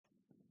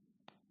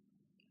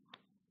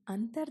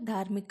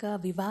ಅಂತರ್ಧಾರ್ಮಿಕ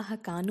ವಿವಾಹ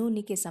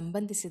ಕಾನೂನಿಗೆ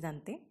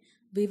ಸಂಬಂಧಿಸಿದಂತೆ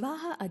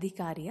ವಿವಾಹ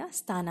ಅಧಿಕಾರಿಯ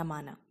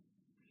ಸ್ಥಾನಮಾನ.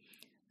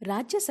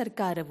 ರಾಜ್ಯ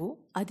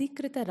ಸರ್ಕಾರವು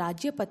ಅಧಿಕೃತ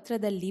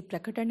ರಾಜ್ಯಪತ್ರದಲ್ಲಿ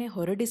ಪ್ರಕಟಣೆ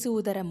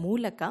ಹೊರಡಿಸುವುದರ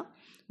ಮೂಲಕ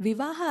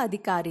ವಿವಾಹ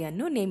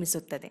ಅಧಿಕಾರಿಯನ್ನು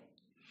ನೇಮಿಸುತ್ತದೆ.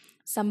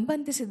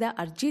 ಸಂಬಂಧಿಸಿದ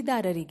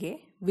ಅರ್ಜಿದಾರರಿಗೆ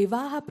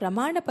ವಿವಾಹ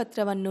ಪ್ರಮಾಣ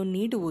ಪತ್ರವನ್ನು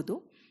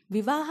ನೀಡುವುದು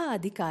ವಿವಾಹ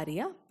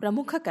ಅಧಿಕಾರಿಯ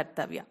ಪ್ರಮುಖ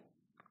ಕರ್ತವ್ಯ.